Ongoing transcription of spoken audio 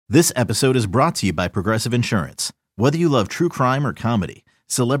This episode is brought to you by Progressive Insurance. Whether you love true crime or comedy,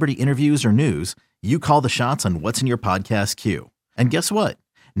 celebrity interviews or news, you call the shots on what's in your podcast queue. And guess what?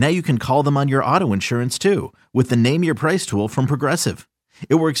 Now you can call them on your auto insurance too with the Name Your Price tool from Progressive.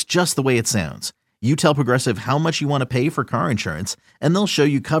 It works just the way it sounds. You tell Progressive how much you want to pay for car insurance, and they'll show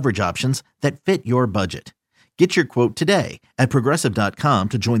you coverage options that fit your budget. Get your quote today at Progressive.com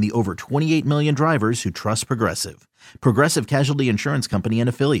to join the over 28 million drivers who trust Progressive. Progressive Casualty Insurance Company and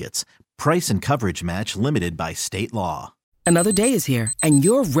Affiliates. Price and coverage match limited by state law. Another day is here, and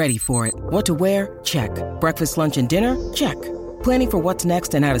you're ready for it. What to wear? Check. Breakfast, lunch, and dinner? Check. Planning for what's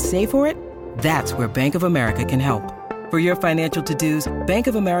next and how to save for it? That's where Bank of America can help. For your financial to-dos, Bank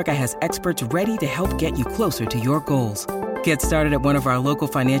of America has experts ready to help get you closer to your goals. Get started at one of our local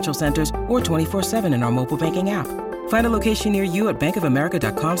financial centers or 24/7 in our mobile banking app. Find a location near you at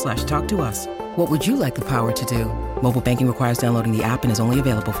bankofamerica.com/talktous. What would you like the power to do? Mobile banking requires downloading the app and is only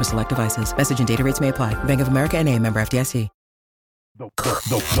available for select devices. Message and data rates may apply. Bank of America N.A., member FDIC.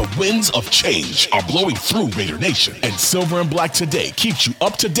 The winds of change are blowing through Raider Nation, and Silver and Black Today keeps you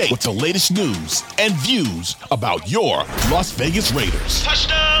up to date with the latest news and views about your Las Vegas Raiders.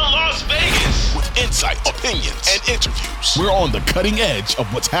 Touchdown, Las Vegas! With insight, opinions, and interviews. We're on the cutting edge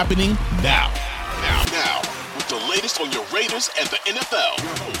of what's happening now. With the latest on your Raiders and the NFL.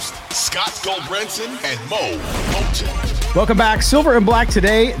 Your host, Scott Goldbranson and Mo Moulton. Welcome back. Silver and Black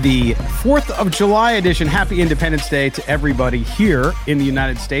Today, the 4th of July edition. Happy Independence Day to everybody here in the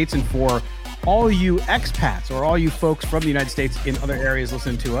United States, and for all you expats or all you folks from the United States in other areas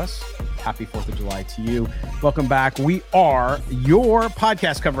listening to us, happy 4th of July to you. Welcome back. We are your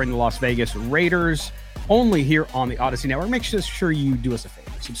podcast covering the Las Vegas Raiders, only here on the Odyssey Network. Make sure you do us a favor.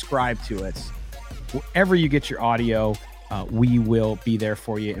 Subscribe to us. Wherever you get your audio, we will be there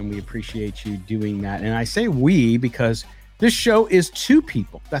for you, and we appreciate you doing that. And I say we because this show is two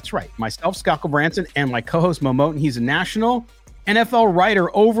people. That's right. Myself, Scott Branson, and my co-host, Mo Moten. He's a national NFL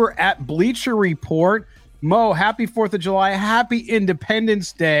writer over at Bleacher Report. Mo, happy 4th of July. Happy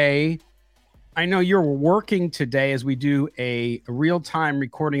Independence Day. I know you're working today as we do a real-time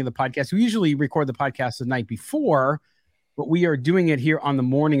recording of the podcast. We usually record the podcast the night before, but we are doing it here on the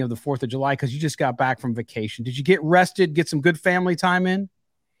morning of the 4th of July because you just got back from vacation. Did you get rested, get some good family time in?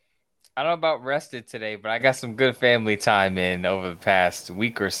 I don't know about rested today, but I got some good family time in over the past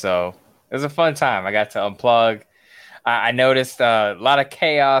week or so. It was a fun time. I got to unplug. I noticed a lot of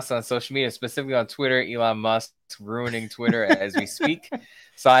chaos on social media, specifically on Twitter. Elon Musk ruining Twitter as we speak.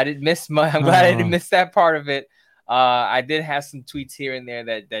 So I didn't miss I'm glad I didn't miss that part of it. I did have some tweets here and there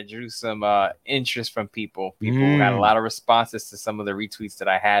that drew some interest from people. People got a lot of responses to some of the retweets that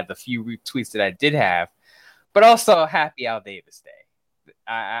I had, the few retweets that I did have, but also happy Al Davis Day.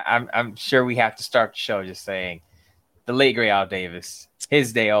 I'm sure we have to start the show just saying the late great Al Davis,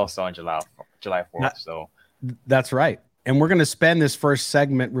 his day also on July 4th. So that's right. And we're going to spend this first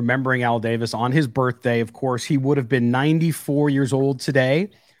segment remembering Al Davis on his birthday. Of course, he would have been 94 years old today,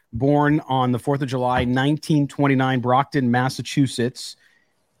 born on the 4th of July, 1929, Brockton, Massachusetts.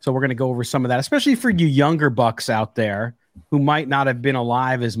 So we're going to go over some of that, especially for you younger bucks out there who might not have been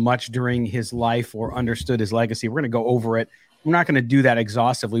alive as much during his life or understood his legacy. We're going to go over it. We're not going to do that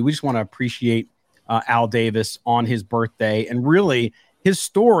exhaustively. We just want to appreciate Al Davis on his birthday and really his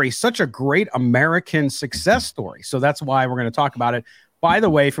story, such a great American success story. So that's why we're going to talk about it. By the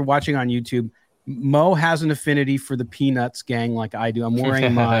way, if you're watching on YouTube, Mo has an affinity for the Peanuts gang like I do. I'm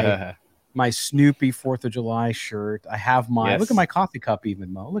wearing my Snoopy 4th of July shirt. I have my, look at my coffee cup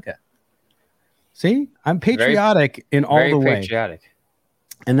even, Mo. Look at See, I'm patriotic in all the way. Patriotic.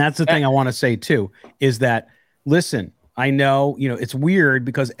 And that's the thing I want to say too, is that, listen, I know, it's weird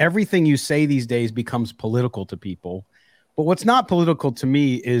because everything you say these days becomes political to people. But what's not political to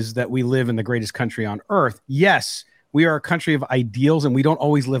me is that we live in the greatest country on earth. Yes, we are a country of ideals, and we don't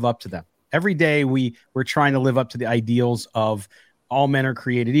always live up to them. Every day we're trying to live up to the ideals of all men are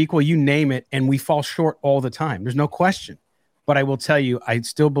created equal, you name it, and we fall short all the time. There's no question. But I will tell you, I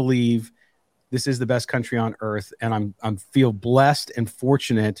still believe this is the best country on earth, and I'm feel blessed and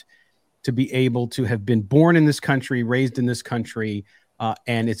fortunate to be able to have been born in this country, raised in this country,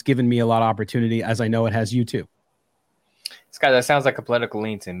 and it's given me a lot of opportunity, as I know it has you too. Scott, that sounds like a political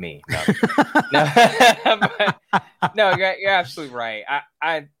lean to me. No, you're absolutely right.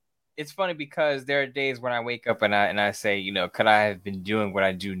 It's funny because there are days when I wake up and I say, could I have been doing what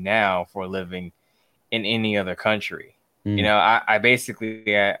I do now for a living in any other country? I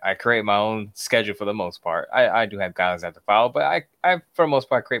basically I create my own schedule for the most part. I do have guidelines I have to follow, but I for the most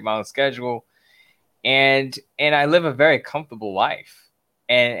part create my own schedule, and I live a very comfortable life.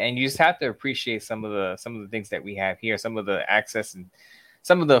 And you just have to appreciate some of the things that we have here, some of the access and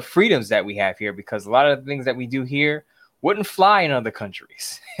some of the freedoms that we have here, because a lot of the things that we do here wouldn't fly in other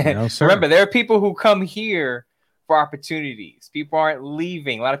countries. No, sir. Remember, there are people who come here for opportunities. People aren't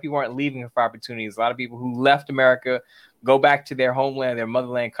leaving. A lot of people aren't leaving for opportunities. A lot of people who left America go back to their homeland, their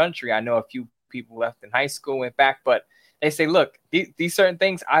motherland country. I know a few people left in high school, went back, but they say, look, these certain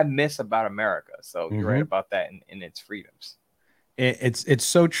things I miss about America. So you're right about that in its freedoms. It's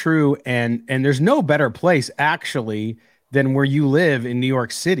so true. And there's no better place actually than where you live in New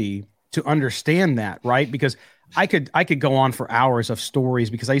York City to understand that, right? Because I could go on for hours of stories,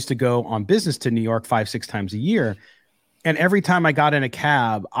 because I used to go on business to New York 5-6 times a year. And every time I got in a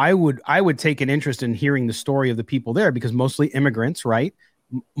cab, I would take an interest in hearing the story of the people there, because mostly immigrants, right?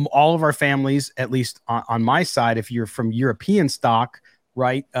 All of our families, at least on my side, if you're from European stock,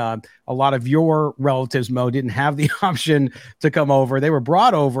 right? A lot of your relatives, Mo, didn't have the option to come over. They were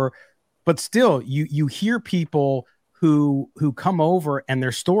brought over, but still you hear people who come over and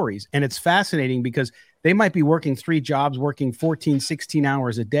their stories. And it's fascinating because they might be working 3 jobs, working 14, 16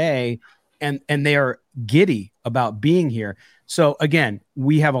 hours a day, and they are giddy about being here. So again,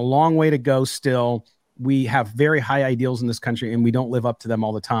 we have a long way to go still. We have very high ideals in this country, and we don't live up to them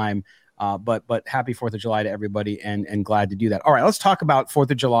all the time. But happy 4th of July to everybody, and glad to do that. All right, let's talk about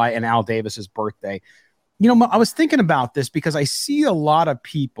 4th of July and Al Davis's birthday. You know, I was thinking about this because I see a lot of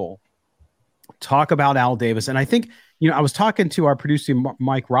people talk about Al Davis. And I think, I was talking to our producer,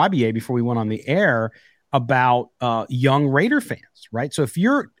 Mike Rabier, before we went on the air about young Raider fans, right? So if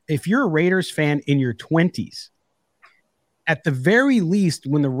you're a Raiders fan in your 20s, at the very least,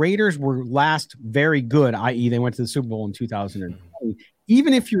 when the Raiders were last very good, i.e. they went to the Super Bowl in 2020,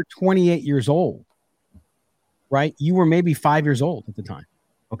 even if you're 28 years old, right? You were maybe 5 years old at the time.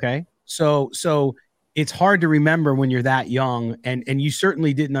 Okay. So it's hard to remember when you're that young, and you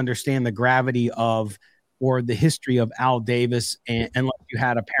certainly didn't understand the gravity of, or the history of Al Davis, unless you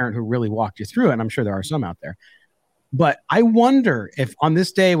had a parent who really walked you through it. And I'm sure there are some out there. But I wonder if on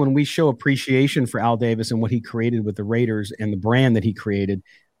this day, when we show appreciation for Al Davis and what he created with the Raiders and the brand that he created,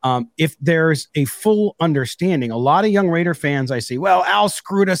 if there's a full understanding. A lot of young Raider fans I see, well, Al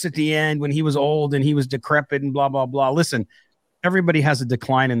screwed us at the end when he was old and he was decrepit and blah, blah, blah. Listen, everybody has a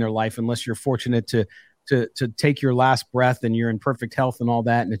decline in their life unless you're fortunate to take your last breath and you're in perfect health and all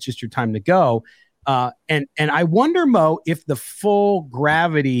that, and it's just your time to go. And I wonder, Mo, if the full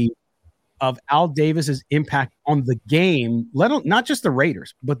gravity of Al Davis's impact on the game, not just the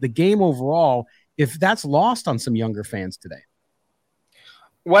Raiders, but the game overall, if that's lost on some younger fans today.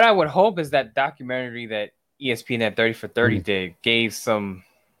 What I would hope is that documentary that ESPN at 30 for 30 did gave some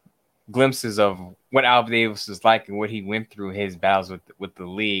glimpses of what Al Davis was like and what he went through, his battles with the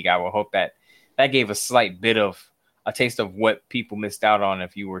league. I would hope that gave a slight bit of a taste of what people missed out on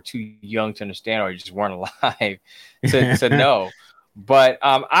if you were too young to understand, or you just weren't alive to know. But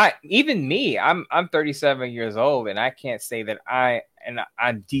I'm 37 years old, and I can't say that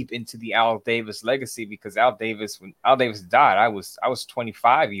I'm deep into the Al Davis legacy, because when Al Davis died, I was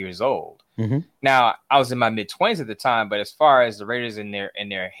 25 years old. Mm-hmm. Now I was in my mid-20s at the time, but as far as the Raiders in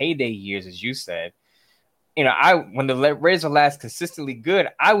their heyday years, as you said, when the Raiders were last consistently good,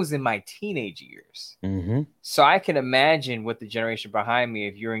 I was in my teenage years. Mm-hmm. So I can imagine what the generation behind me,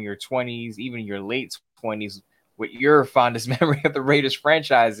 if you're in your 20s, even your late 20s, what your fondest memory of the Raiders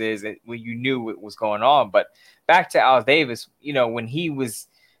franchise is, when you knew what was going on. But back to Al Davis, when he was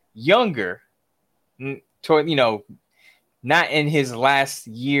younger, not in his last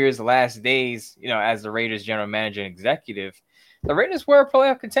years, last days, as the Raiders general manager and executive, the Raiders were a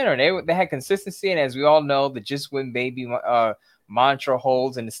playoff contender. They had consistency, and as we all know, the "just win, baby" mantra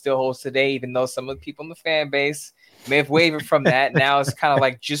holds, and it still holds today, even though some of the people in the fan base may have wavered from that. Now it's kind of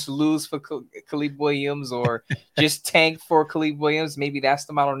like just lose for Caleb Williams, or just tank for Caleb Williams. Maybe that's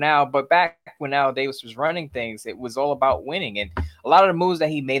the model now. But back when Al Davis was running things, it was all about winning. And a lot of the moves that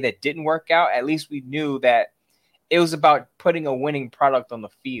he made that didn't work out, at least we knew that it was about putting a winning product on the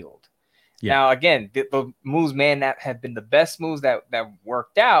field. Yeah. Now, again, the moves may not have been the best moves that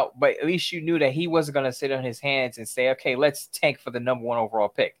worked out, but at least you knew that he wasn't going to sit on his hands and say, okay, let's tank for the number 1 overall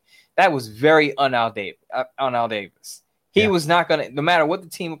pick. That was very un-Al Davis. He was not going to, no matter what the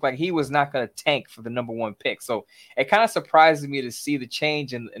team looked like, he was not going to tank for the number 1 pick. So it kind of surprises me to see the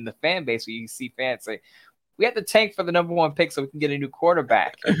change in the fan base, where you see fans say, we have to tank for the number 1 pick so we can get a new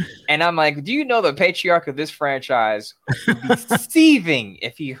quarterback. And I'm like, do you know the patriarch of this franchise would be seething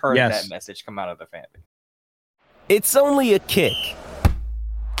if he heard that message come out of the fan base? It's only a kick,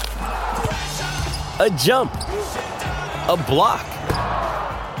 a jump, a block.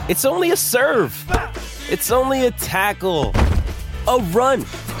 It's only a serve. It's only a tackle, a run.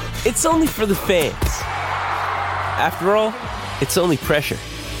 It's only for the fans. After all, It's only pressure.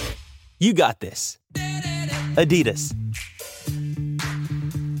 You got this. Adidas.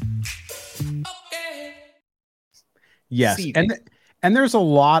 Yes. And there's a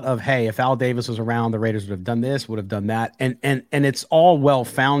lot of, hey, if Al Davis was around, the Raiders would have done this, would have done that. And it's all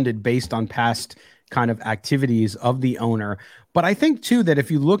well-founded based on past kind of activities of the owner. But I think, too, that if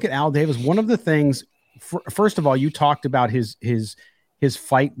you look at Al Davis, one of the things, first of all, you talked about his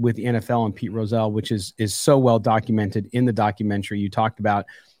fight with the NFL and Pete Rozelle, which is so well documented in the documentary you talked about.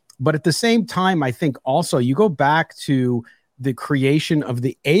 But at the same time, I think also you go back to the creation of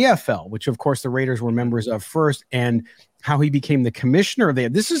the AFL, which, of course, the Raiders were members of first, and how he became the commissioner of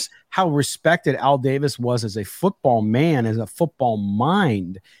that. This is how respected Al Davis was as a football man, as a football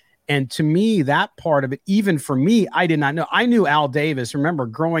mind. And to me, that part of it, even for me, I did not know. I knew Al Davis. Remember,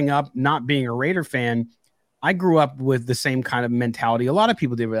 growing up, not being a Raider fan, I grew up with the same kind of mentality a lot of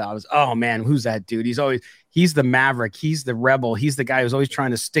people did. With I was, oh man, who's that dude? He's the maverick. He's the rebel. He's the guy who's always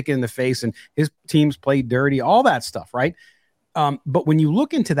trying to stick it in the face, and his teams play dirty, all that stuff, right? But when you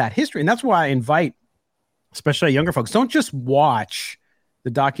look into that history, and that's why I invite, especially younger folks, don't just watch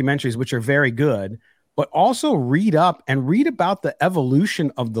the documentaries, which are very good, but also read up and read about the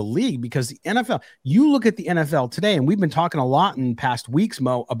evolution of the league, because the NFL, you look at the NFL today, and we've been talking a lot in past weeks,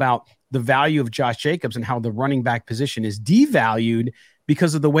 Mo, about the value of Josh Jacobs and how the running back position is devalued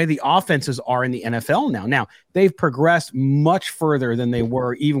because of the way the offenses are in the NFL now. Now, they've progressed much further than they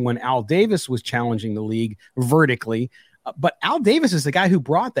were even when Al Davis was challenging the league vertically. But Al Davis is the guy who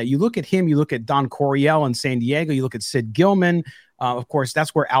brought that. You look at him, you look at Don Coryell in San Diego, you look at Sid Gillman. Of course,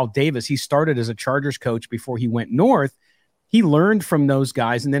 that's where Al Davis, he started as a Chargers coach before he went north. He learned from those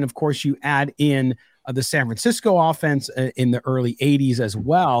guys. And then, of course, you add in the San Francisco offense in the early 80s as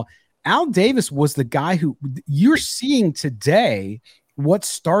well. Al Davis was the guy who you're seeing today, what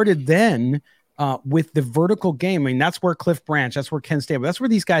started then with the vertical game. I mean, that's where Cliff Branch, that's where Ken Stabler, that's where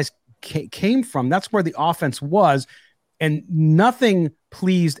these guys came from. That's where the offense was. And nothing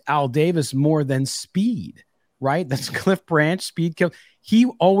pleased Al Davis more than speed, right? That's Cliff Branch, speed kill. He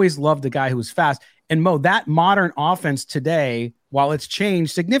always loved the guy who was fast. And Mo, that modern offense today, while it's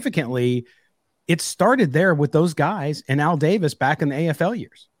changed significantly, it started there with those guys and Al Davis back in the AFL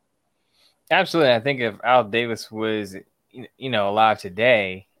years. Absolutely. I think if Al Davis was, alive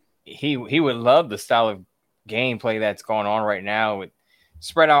today, he would love the style of gameplay that's going on right now with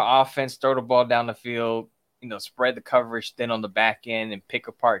spread out offense, throw the ball down the field, spread the coverage thin on the back end and pick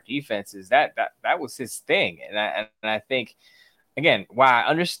apart defenses. That was his thing. And I think, again, while I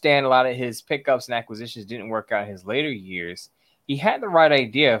understand a lot of his pickups and acquisitions didn't work out in his later years, he had the right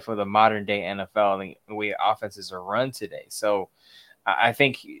idea for the modern day NFL and the way offenses are run today. So I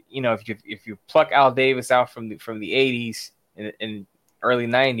think, if you pluck Al Davis out from the 80s and early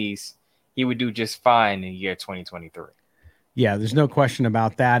 90s, he would do just fine in the year 2023. Yeah, there's no question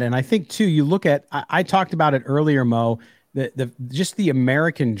about that. And I think, too, you look at, I talked about it earlier, Mo, just the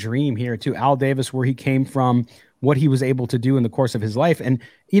American dream here, too. Al Davis, where he came from, what he was able to do in the course of his life. And,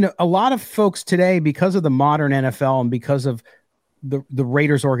 a lot of folks today, because of the modern NFL and because of the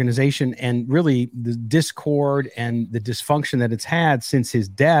Raiders organization and really the discord and the dysfunction that it's had since his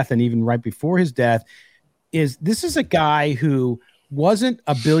death and even right before his death, this is a guy who wasn't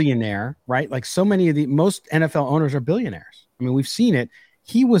a billionaire, right? Like so many of most NFL owners are billionaires. I mean, we've seen it.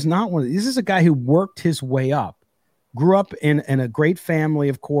 He was not one of these. This is a guy who worked his way up, grew up in a great family,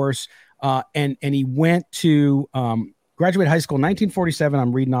 of course. And he went to graduate high school in 1947.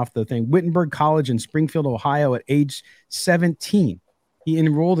 I'm reading off the thing. Wittenberg College in Springfield, Ohio at age 17. He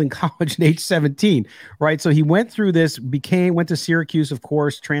enrolled in college at age 17, right? So he went through this, went to Syracuse, of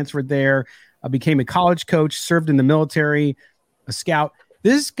course, transferred there, became a college coach, served in the military, a scout.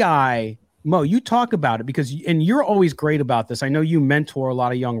 This guy, Mo, you talk about it because, and you're always great about this. I know you mentor a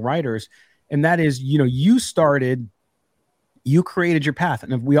lot of young writers, and that is, you created your path.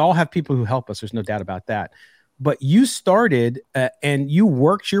 And we all have people who help us. There's no doubt about that. But you started and you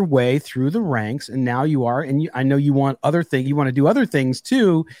worked your way through the ranks, and now you are. And I know you want other things. You want to do other things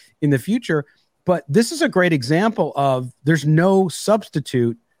too in the future. But this is a great example of there's no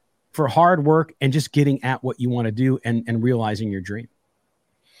substitute for hard work and just getting at what you want to do and realizing your dream.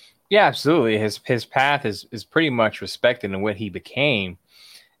 Yeah, absolutely. His path is pretty much respected in what he became.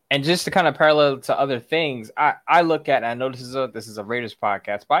 And just to kind of parallel to other things, I look at, and I know this is a Raiders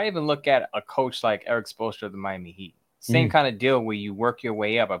podcast, but I even look at a coach like Eric Spoelstra of the Miami Heat. Same kind of deal where you work your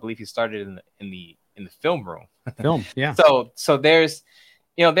way up. I believe he started in the film room. Yeah. So there's,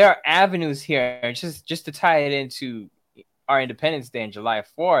 there are avenues here, just to tie it into our Independence Day on July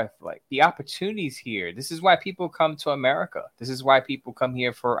 4th, like the opportunities here. This is why people come to America. This is why people come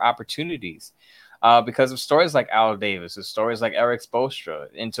here for opportunities. because of stories like Al Davis, and stories like Eric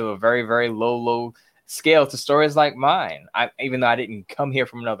Spoelstra, into a very, very low scale to stories like mine. Even though I didn't come here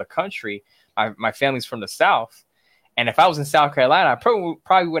from another country, my family's from the South. And if I was in South Carolina, I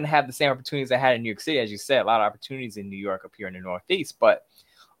probably wouldn't have the same opportunities I had in New York City. As you said, a lot of opportunities in New York up here in the Northeast. But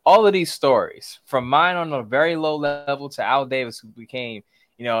all of these stories, from mine on a very low level to Al Davis, who became,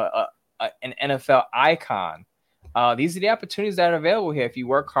 an NFL icon, these are the opportunities that are available here if you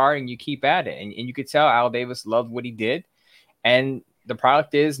work hard and you keep at it. And you could tell Al Davis loved what he did. And the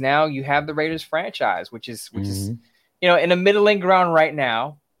product is now you have the Raiders franchise, which is in a middling ground right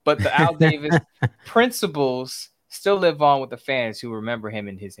now. But the Al Davis principles still live on with the fans who remember him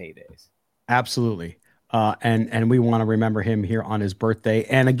in his heydays. Absolutely. And we want to remember him here on his birthday.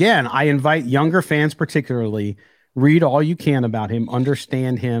 And again, I invite younger fans particularly, read all you can about him,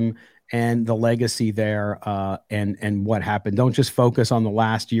 understand him and the legacy there, and what happened. Don't just focus on the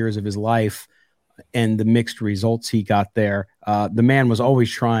last years of his life and the mixed results he got there. The man was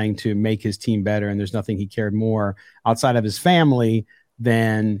always trying to make his team better, and there's nothing he cared more outside of his family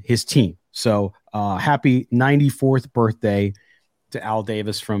than his team. So happy 94th birthday to Al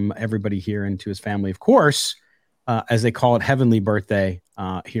Davis from everybody here and to his family, of course, as they call it, heavenly birthday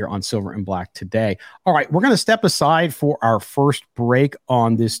here on Silver and Black today. All right, we're going to step aside for our first break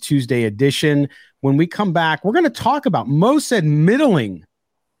on this Tuesday edition. When we come back, we're going to talk about, Mo said middling.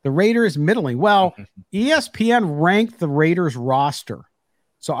 The Raiders middling. Well, ESPN ranked the Raiders roster.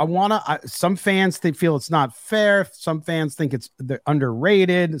 So I want to, some fans feel it's not fair. Some fans think they're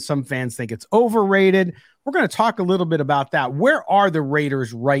underrated. Some fans think it's overrated. We're going to talk a little bit about that. Where are the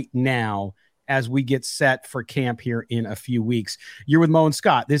Raiders right now as we get set for camp here in a few weeks? You're with Mo and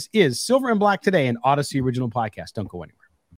Scott. This is Silver and Black Today, an Odyssey original podcast. Don't go anywhere.